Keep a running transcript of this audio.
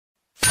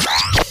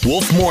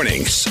Wolf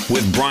Mornings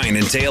with Brian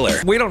and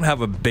Taylor. We don't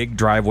have a big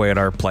driveway at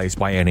our place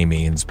by any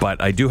means,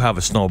 but I do have a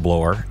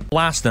snowblower.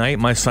 Last night,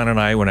 my son and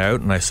I went out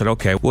and I said,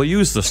 okay, we'll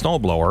use the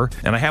snowblower,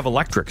 and I have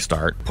electric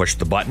start. Push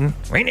the button.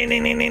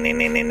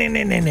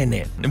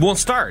 It won't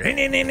start.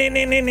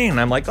 And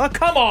I'm like, oh,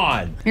 come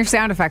on. Your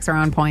sound effects are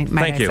on point,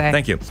 might I say.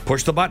 Thank you.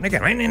 Push the button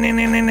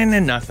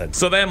again. Nothing.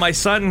 So then my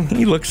son,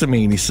 he looks at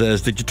me and he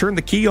says, did you turn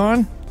the key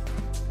on?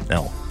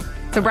 No.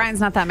 So Brian's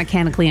not that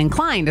mechanically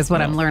inclined, is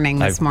what I'm learning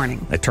this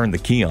morning. I turned the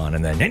key on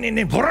and then... Yeah,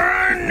 and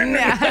we're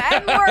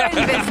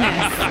in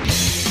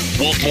business.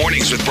 Wolf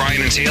Mornings with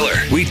Brian and Taylor.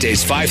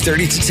 Weekdays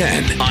 5:30 to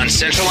 10 on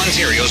Central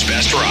Ontario's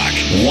Best Rock.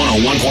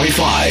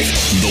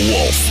 101.5 The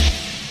Wolf.